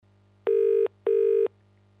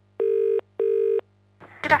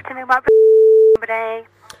Good afternoon, what somebody?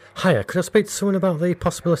 Hiya, could I speak to someone about the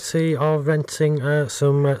possibility of renting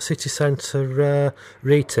some city centre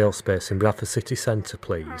retail space in Bradford city centre,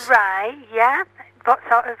 please? Right, yeah. What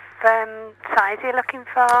sort of size are you looking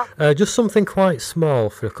for? Just something quite small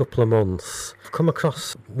for a couple of months. I've come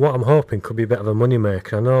across what I'm hoping could be a bit of a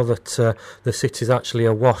moneymaker. I know that the city's actually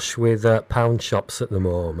awash with pound shops at the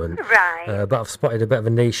moment. Right. But I've spotted a bit of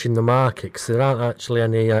a niche in the market because there aren't actually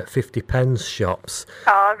any 50 pence shops.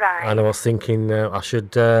 All right. And I was thinking I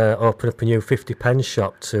should open up a new 50 pence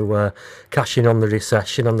shop to cash in on the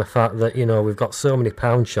recession, on the fact that, you know, we've got so many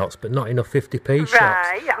pound shops but not enough 50p shops.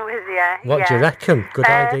 Right, I'm with you. What do you reckon? Good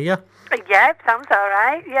idea? Yeah, sounds all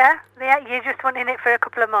right, yeah. You're just wanting it for a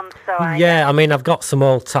couple of months, so Yeah, I mean, I've got some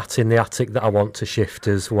old tat in the attic that I want to shift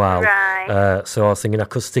as well. Right. So I was thinking I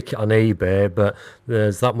could stick it on eBay, but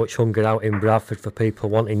there's that much hunger out in Bradford for people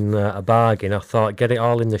wanting a bargain. I thought, get it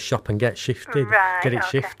all in the shop and get shifted. Right, Get it okay.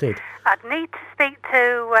 shifted. I'd need to speak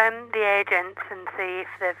to the agents and see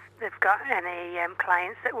if they've got any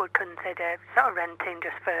clients that would consider sort of renting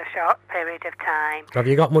just for a short period of time. Have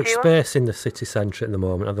you got much space in the city centre at the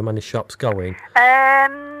moment? Are there many shops going?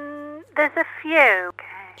 There's a few.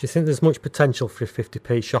 Do you think there's much potential for a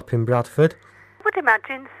 50p shop in Bradford? I would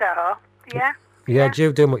imagine so, yeah. Yeah, do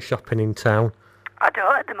you do much shopping in town? I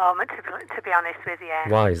don't at the moment, to be honest with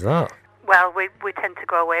you. Why is that? Well, we tend to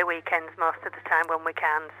go away weekends most of the time when we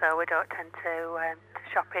can, so we don't tend to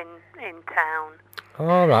shop in town.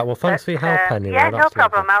 All right, well, thanks for your help anyway. Yeah, That's no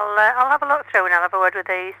problem. lovely. I'll have a look through and I'll have a word with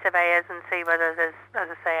the surveyors and see whether there's, as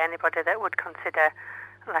I say, anybody that would consider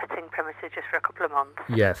letting premises just for a couple of months.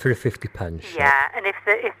 Yeah, for a 50 pence shop. Yeah, and if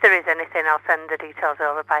there is anything, I'll send the details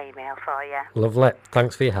over by email for you. Lovely.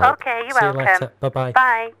 Thanks for your help. Okay, you're See welcome. you later. Bye-bye.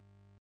 Bye.